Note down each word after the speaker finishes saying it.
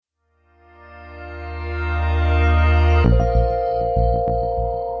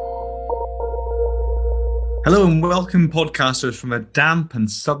Hello and welcome, podcasters from a damp and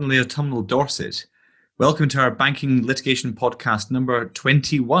suddenly autumnal Dorset. Welcome to our banking litigation podcast number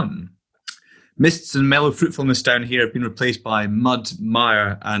 21. Mists and mellow fruitfulness down here have been replaced by mud,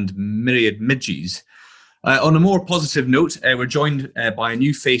 mire, and myriad midges. On a more positive note, we're joined by a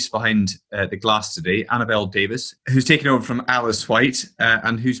new face behind the glass today, Annabelle Davis, who's taken over from Alice White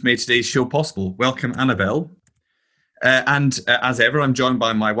and who's made today's show possible. Welcome, Annabelle. As ever, I'm joined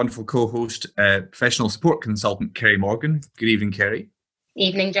by my wonderful co-host, professional support consultant, Kerry Morgan. Good evening, Kerry.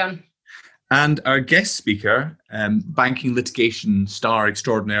 Evening, John. And our guest speaker, banking litigation star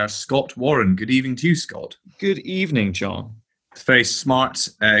extraordinaire, Scott Warren. Good evening to you, Scott. Good evening, John. It's a very smart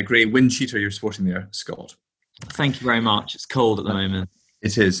grey wind cheater you're sporting there, Scott. Thank you very much. It's cold at the moment.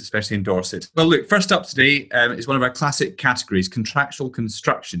 It is, especially in Dorset. Well, look, first up today is one of our classic categories, contractual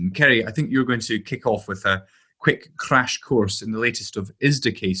construction. Kerry, I think you're going to kick off with a quick crash course in the latest of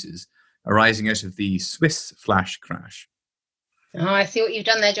ISDA cases arising out of the Swiss flash crash. Oh, I see what you've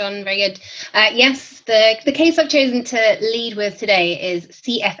done there, John. Very good. Yes, the case I've chosen to lead with today is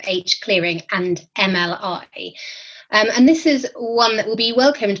CFH Clearing and MLI. And this is one that will be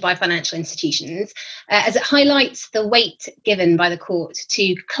welcomed by financial institutions as it highlights the weight given by the court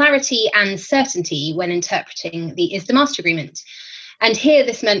to clarity and certainty when interpreting the ISDA Master Agreement. And here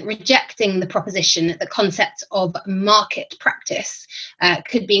this meant rejecting the proposition that the concepts of market practice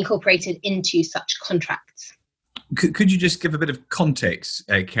could be incorporated into such contracts. Could you just give a bit of context,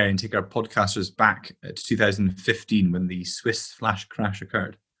 Kerry, and take our podcasters back to 2015 when the Swiss flash crash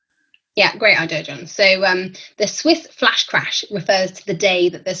occurred? Yeah, great idea, John. So the Swiss flash crash refers to the day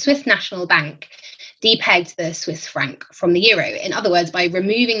that the Swiss National Bank depegged the Swiss franc from the euro. In other words, by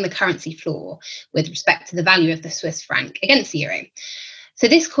removing the currency floor with respect to the value of the Swiss franc against the euro. So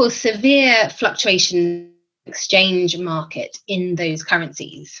this caused severe fluctuation in the exchange market in those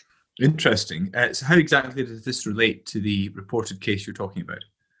currencies. Interesting. So how exactly does this relate to the reported case you're talking about?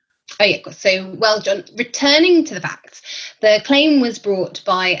 Oh, yeah, of course. So, well, John, returning to the facts, the claim was brought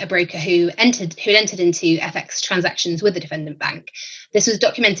by a broker who had entered into FX transactions with the defendant bank. This was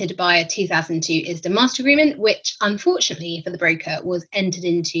documented by a 2002 ISDA Master Agreement, which, unfortunately for the broker, was entered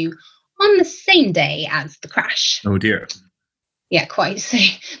into on the same day as the crash. Oh, dear. Yeah, quite. So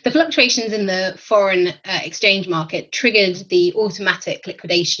the fluctuations in the foreign exchange market triggered the automatic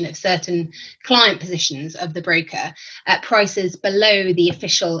liquidation of certain client positions of the broker at prices below the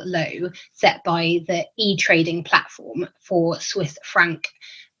official low set by the e-trading platform for Swiss franc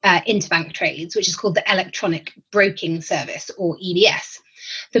interbank trades, which is called the Electronic Broking Service, or EBS.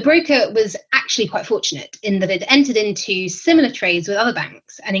 The broker was actually quite fortunate in that it entered into similar trades with other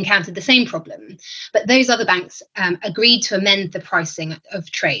banks and encountered the same problem. But those other banks agreed to amend the pricing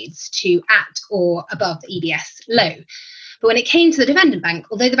of trades to at or above the EBS low. But when it came to the defendant bank,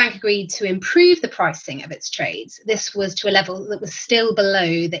 although the bank agreed to improve the pricing of its trades, this was to a level that was still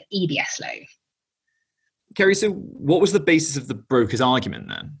below the EBS low. Kerry, so what was the basis of the broker's argument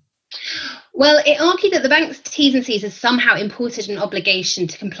then? Well, it argued that the bank's T's and C's had somehow imported an obligation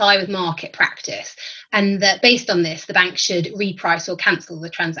to comply with market practice, and that based on this, the bank should reprice or cancel the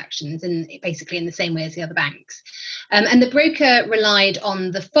transactions, basically in the same way as the other banks. And the broker relied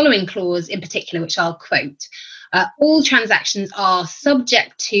on the following clause in particular, which I'll quote. All transactions are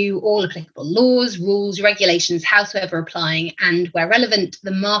subject to all applicable laws, rules, regulations, howsoever applying, and where relevant,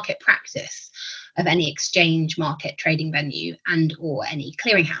 the market practice of any exchange, market, trading venue, and or any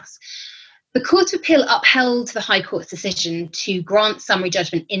clearinghouse. The Court of Appeal upheld the High Court's decision to grant summary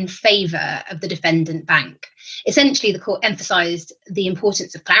judgment in favour of the defendant bank. Essentially, the Court emphasised the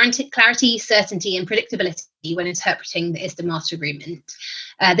importance of clarity, certainty and predictability when interpreting the ISDA Master Agreement.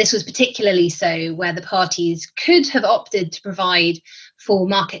 This was particularly so where the parties could have opted to provide for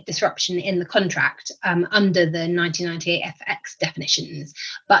market disruption in the contract under the 1998 FX definitions,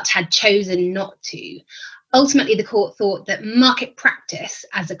 but had chosen not to. Ultimately, the court thought that market practice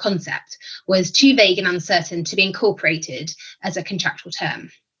as a concept was too vague and uncertain to be incorporated as a contractual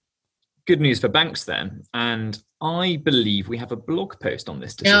term. Good news for banks then, and I believe we have a blog post on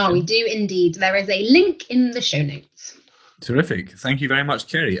this decision. No, we do indeed. There is a link in the show notes. Terrific. Thank you very much,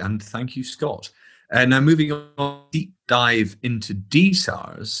 Kerry, and thank you, Scott. Now, moving on, deep dive into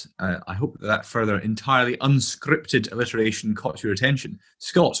DSARS. I hope that further entirely unscripted alliteration caught your attention.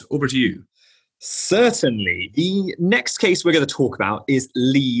 Scott, over to you. Certainly. The next case we're going to talk about is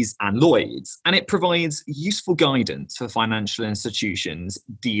Lees and Lloyds, and it provides useful guidance for financial institutions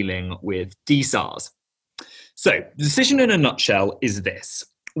dealing with DSARS. So, the decision in a nutshell is this.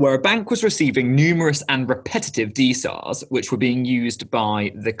 where a bank was receiving numerous and repetitive DSARs, which were being used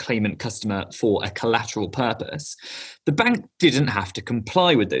by the claimant customer for a collateral purpose, the bank didn't have to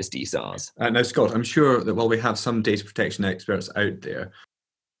comply with those DSARs. Now, Scott, I'm sure that while we have some data protection experts out there,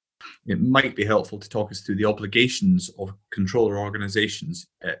 it might be helpful to talk us through the obligations of controller organisations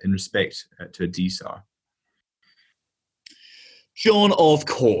in respect to a DSAR. John, of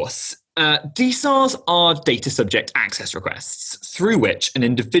course. DSARs are data subject access requests through which an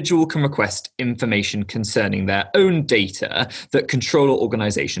individual can request information concerning their own data that controller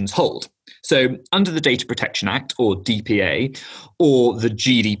organisations hold. So under the Data Protection Act, or DPA, or the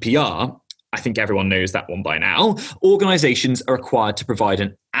GDPR, I think everyone knows that one by now, organisations are required to provide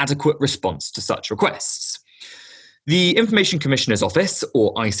an adequate response to such requests. The Information Commissioner's Office,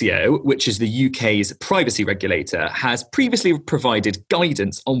 or ICO, which is the UK's privacy regulator, has previously provided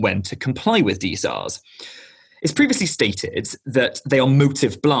guidance on when to comply with DSARs. It's previously stated that they are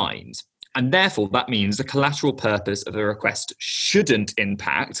motive blind, and therefore that means the collateral purpose of a request shouldn't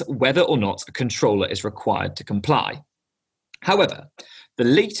impact whether or not a controller is required to comply. However, the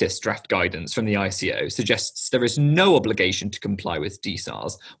latest draft guidance from the ICO suggests there is no obligation to comply with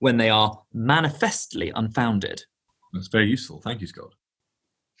DSARs when they are manifestly unfounded. That's very useful. Thank you, Scott.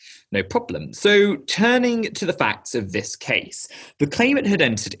 No problem. So, turning to the facts of this case, the claimant had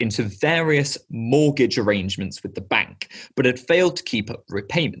entered into various mortgage arrangements with the bank, but had failed to keep up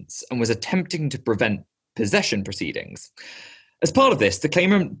repayments and was attempting to prevent possession proceedings. As part of this, the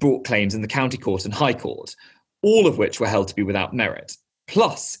claimant brought claims in the County Court and High Court, all of which were held to be without merit.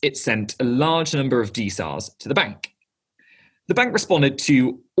 Plus, it sent a large number of DSARs to the bank. The bank responded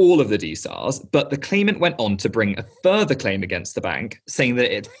to all of the DSARs, but the claimant went on to bring a further claim against the bank, saying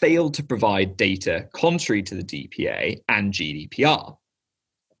that it failed to provide data contrary to the DPA and GDPR.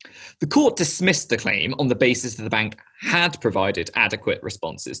 The court dismissed the claim on the basis that the bank had provided adequate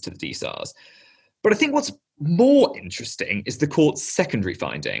responses to the DSARs. But I think what's more interesting is the court's secondary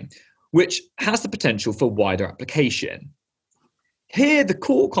finding, which has the potential for wider application. Here, the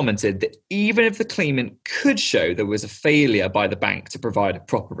court commented that even if the claimant could show there was a failure by the bank to provide a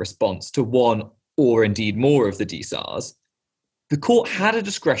proper response to one or indeed more of the DSARs, the court had a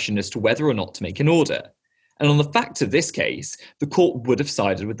discretion as to whether or not to make an order. And on the facts of this case, the court would have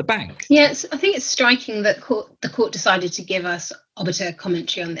sided with the bank. Yes, I think it's striking that the court decided to give us obiter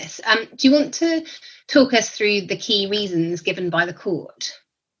commentary on this. Do you want to talk us through the key reasons given by the court?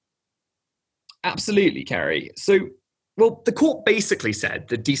 Absolutely, Kerry. Well, the court basically said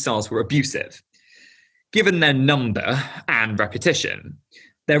that DSARs were abusive. Given their number and repetition,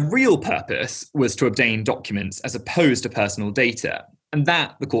 their real purpose was to obtain documents as opposed to personal data, and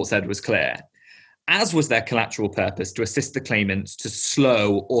that, the court said, was clear, as was their collateral purpose to assist the claimant to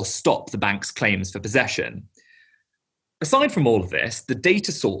slow or stop the bank's claims for possession. Aside from all of this, the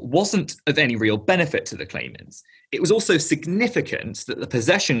data sought wasn't of any real benefit to the claimants. It was also significant that the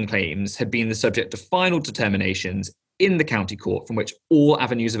possession claims had been the subject of final determinations in the county court from which all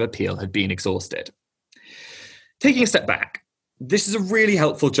avenues of appeal had been exhausted. Taking a step back, this is a really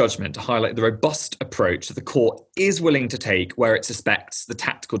helpful judgment to highlight the robust approach that the court is willing to take where it suspects the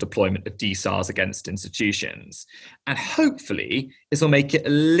tactical deployment of DSARs against institutions. And hopefully, this will make it a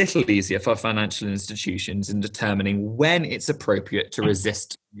little easier for financial institutions in determining when it's appropriate to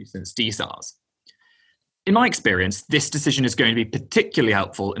resist nuisance DSARs. In my experience, this decision is going to be particularly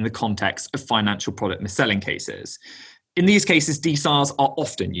helpful in the context of financial product mis-selling cases. In these cases, DSARs are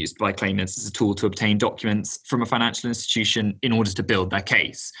often used by claimants as a tool to obtain documents from a financial institution in order to build their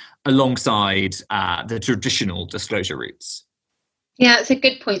case, alongside the traditional disclosure routes. Yeah, it's a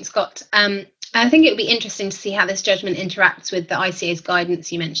good point, Scott. I think it would be interesting to see how this judgment interacts with the ICA's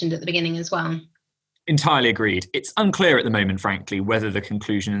guidance you mentioned at the beginning as well. Entirely agreed. It's unclear at the moment, frankly, whether the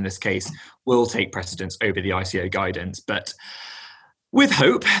conclusion in this case will take precedence over the ICO guidance, but with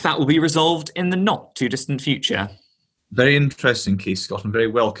hope that will be resolved in the not too distant future. Very interesting case, Scott, and very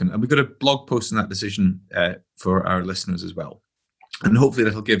welcome. And we've got a blog post on that decision for our listeners as well. And hopefully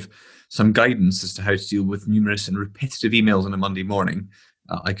that'll give some guidance as to how to deal with numerous and repetitive emails on a Monday morning.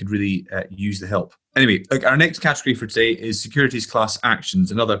 I could really use the help. Anyway, look, our next category for today is securities class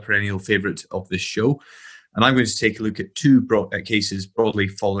actions, another perennial favourite of this show. And I'm going to take a look at two cases broadly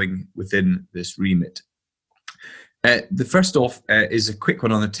falling within this remit. The first off is a quick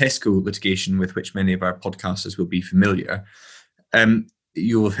one on the Tesco litigation with which many of our podcasters will be familiar.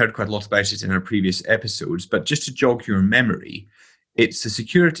 You'll have heard quite a lot about it in our previous episodes, but just to jog your memory, it's a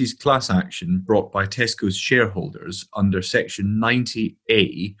securities class action brought by Tesco's shareholders under Section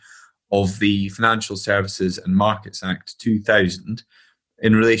 90A of the Financial Services and Markets Act 2000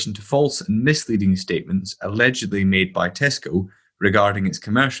 in relation to false and misleading statements allegedly made by Tesco regarding its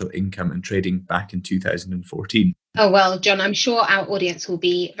commercial income and trading back in 2014. Oh, well, John, I'm sure our audience will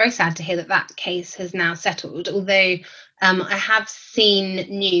be very sad to hear that that case has now settled, although I have seen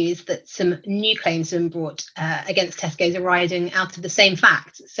news that some new claims have been brought against Tesco's arising out of the same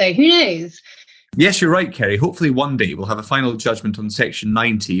fact. So who knows? Yes, you're right, Kerry. Hopefully one day we'll have a final judgment on Section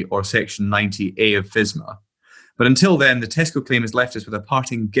 90 or Section 90A of FSMA. But until then, the Tesco claim has left us with a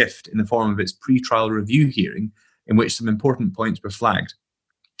parting gift in the form of its pre-trial review hearing, in which some important points were flagged.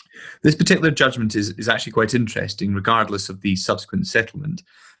 This particular judgment is actually quite interesting, regardless of the subsequent settlement,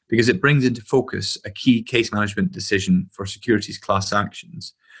 because it brings into focus a key case management decision for securities class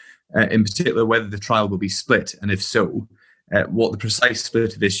actions, in particular whether the trial will be split, and if so, what the precise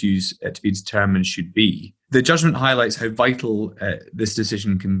split of issues to be determined should be. The judgment highlights how vital this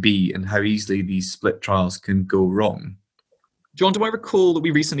decision can be and how easily these split trials can go wrong. John, do I recall that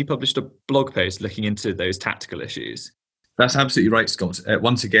we recently published a blog post looking into those tactical issues? That's absolutely right, Scott.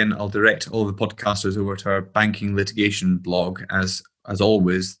 Once again, I'll direct all the podcasters over to our banking litigation blog. As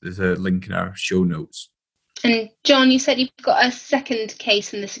always, there's a link in our show notes. And John, you said you've got a second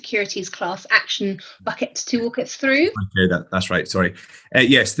case in the securities class action bucket to walk us through. Okay, that's right. Sorry.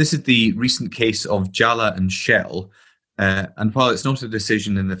 Yes, this is the recent case of Jala and Shell. And while it's not a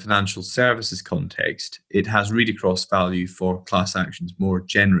decision in the financial services context, it has read-across value for class actions more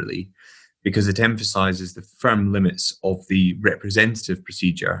generally, because it emphasises the firm limits of the representative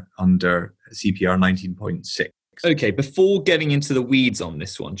procedure under CPR 19.6. Okay, before getting into the weeds on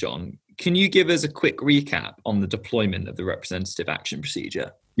this one, John, can you give us a quick recap on the deployment of the representative action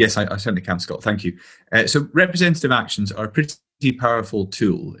procedure? Yes, I certainly can, Scott. Thank you. So representative actions are a pretty powerful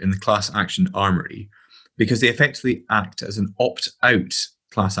tool in the class action armoury because they effectively act as an opt-out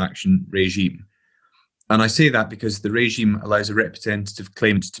class action regime. And I say that because the regime allows a representative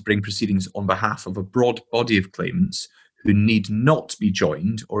claimant to bring proceedings on behalf of a broad body of claimants who need not be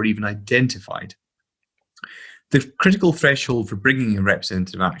joined or even identified. The critical threshold for bringing a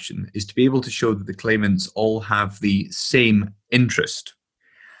representative action is to be able to show that the claimants all have the same interest.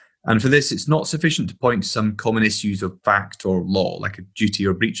 And for this, it's not sufficient to point to some common issues of fact or law, like a duty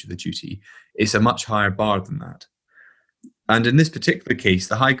or breach of the duty. It's a much higher bar than that. And in this particular case,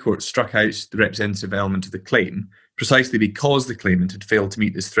 the High Court struck out the representative element of the claim precisely because the claimant had failed to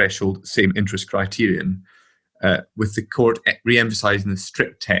meet this threshold same interest criterion, with the court re-emphasising the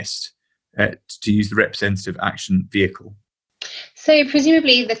strict test to use the representative action vehicle. So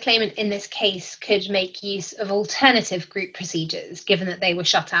presumably the claimant in this case could make use of alternative group procedures, given that they were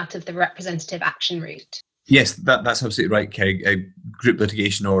shut out of the representative action route. Yes, that's absolutely right, Keg. Group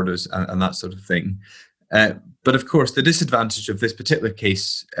litigation orders and that sort of thing. But of course, the disadvantage of this particular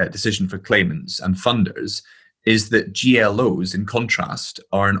case decision for claimants and funders is that GLOs, in contrast,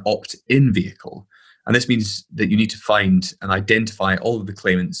 are an opt-in vehicle. And this means that you need to find and identify all of the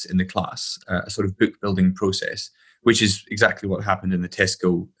claimants in the class, a sort of book-building process, which is exactly what happened in the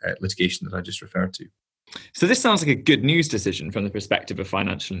Tesco litigation that I just referred to. So this sounds like a good news decision from the perspective of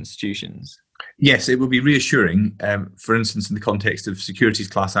financial institutions. Yes, it will be reassuring, for instance, in the context of securities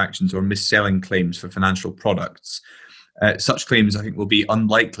class actions or mis-selling claims for financial products. Such claims, I think, will be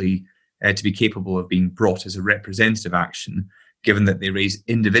unlikely to be capable of being brought as a representative action, given that they raise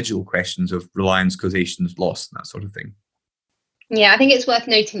individual questions of reliance, causation, loss, and that sort of thing. Yeah, I think it's worth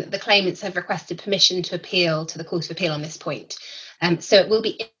noting that the claimants have requested permission to appeal to the Court of Appeal on this point. So it will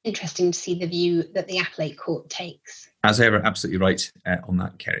be interesting to see the view that the Appellate Court takes. As ever, absolutely right on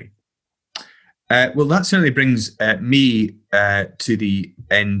that, Kerry. Well, that certainly brings me to the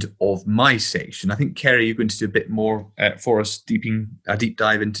end of my section. I think, Kerry, you're going to do a bit more for us, a deep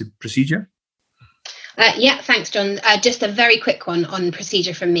dive into procedure. Yeah, thanks, John. Just a very quick one on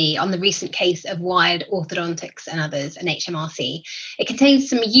procedure from me on the recent case of Wired Orthodontics and others and HMRC. It contains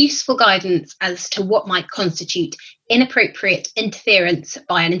some useful guidance as to what might constitute inappropriate interference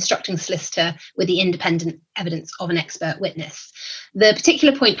by an instructing solicitor with the independent evidence of an expert witness. The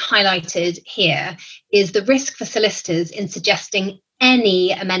particular point highlighted here is the risk for solicitors in suggesting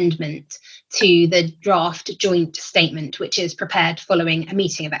any amendment to the draft joint statement, which is prepared following a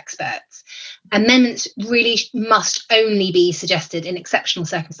meeting of experts. Amendments really must only be suggested in exceptional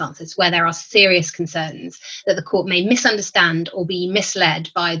circumstances where there are serious concerns that the court may misunderstand or be misled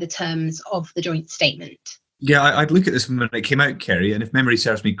by the terms of the joint statement. Yeah, I'd look at this when it came out, Kerry, and if memory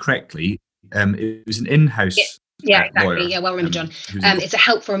serves me correctly, it was an in-house Yeah, exactly. lawyer. Yeah, well remembered, John. It's a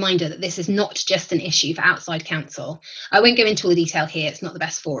helpful reminder that this is not just an issue for outside counsel. I won't go into all the detail here, it's not the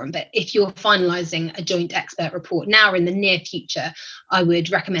best forum, but if you're finalising a joint expert report now or in the near future, I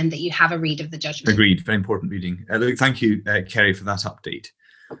would recommend that you have a read of the judgment. Agreed, very important reading. Thank you, Kerry, for that update.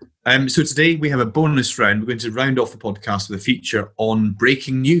 So today we have a bonus round. We're going to round off the podcast with a feature on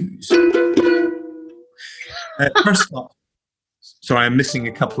breaking news. First up, sorry, I'm missing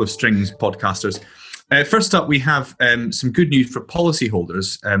a couple of strings, podcasters. First up, we have some good news for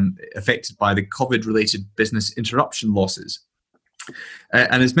policyholders affected by the COVID-related business interruption losses.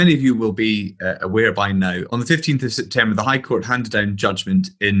 And as many of you will be aware by now, on the 15th of September, the High Court handed down judgment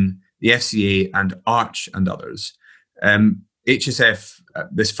in the FCA and Arch and others. HSF,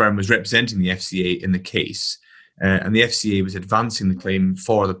 this firm, was representing the FCA in the case, and the FCA was advancing the claim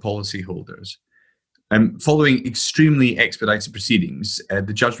for the policyholders. Following extremely expedited proceedings,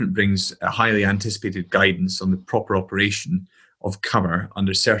 the judgment brings a highly anticipated guidance on the proper operation of cover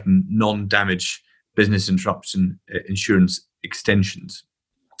under certain non-damage business interruption insurance extensions.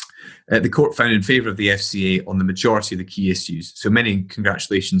 The court found in favour of the FCA on the majority of the key issues. So many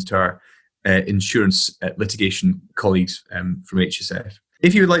congratulations to our insurance litigation colleagues from HSF.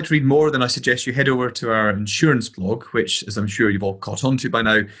 If you would like to read more, then I suggest you head over to our insurance blog, which, as I'm sure you've all caught on to by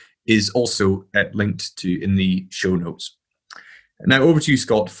now, is also linked to in the show notes. Now over to you,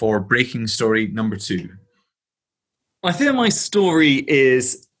 Scott, for breaking story number 2. I fear my story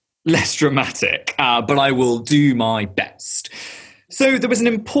is less dramatic, but I will do my best. So there was an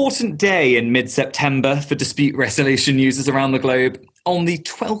important day in mid-September for dispute resolution users around the globe. On the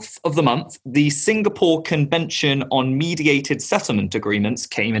 12th of the month, the Singapore Convention on Mediated Settlement Agreements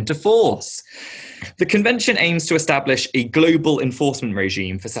came into force. The convention aims to establish a global enforcement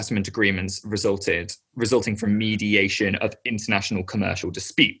regime for settlement agreements resulting from mediation of international commercial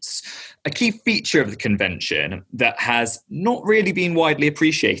disputes. A key feature of the convention that has not really been widely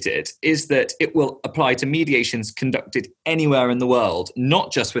appreciated is that it will apply to mediations conducted anywhere in the world,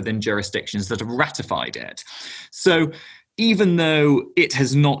 not just within jurisdictions that have ratified it. So even though it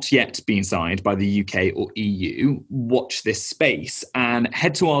has not yet been signed by the UK or EU, watch this space and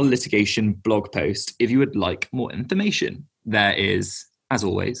head to our litigation blog post if you would like more information. There is, as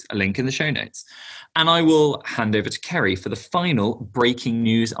always, a link in the show notes. And I will hand over to Kerry for the final breaking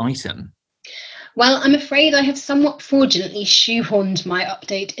news item. Well, I'm afraid I have somewhat fraudulently shoehorned my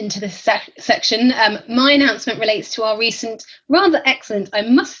update into this section. My announcement relates to our recent, rather excellent, I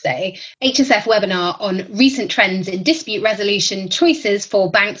must say, HSF webinar on recent trends in dispute resolution choices for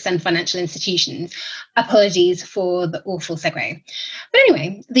banks and financial institutions. Apologies for the awful segue. But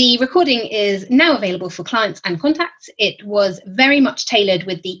anyway, the recording is now available for clients and contacts. It was very much tailored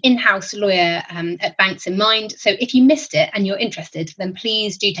with the in-house lawyer at banks in mind. So if you missed it and you're interested, then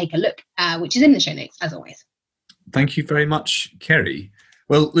please do take a look, which is in the show notes, as always. Thank you very much, Kerry.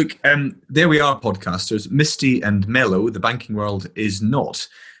 Well, look, there we are, podcasters. Misty and mellow, the banking world is not.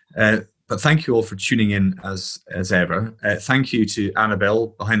 But thank you all for tuning in as ever. Thank you to Annabelle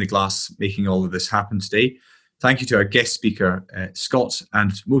behind the glass making all of this happen today. Thank you to our guest speaker, Scott,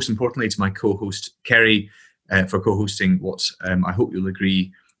 and most importantly to my co-host, Kerry, for co-hosting what I hope you'll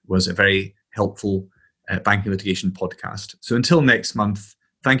agree was a very helpful banking litigation podcast. So until next month,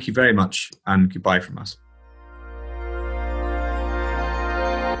 thank you very much and goodbye from us.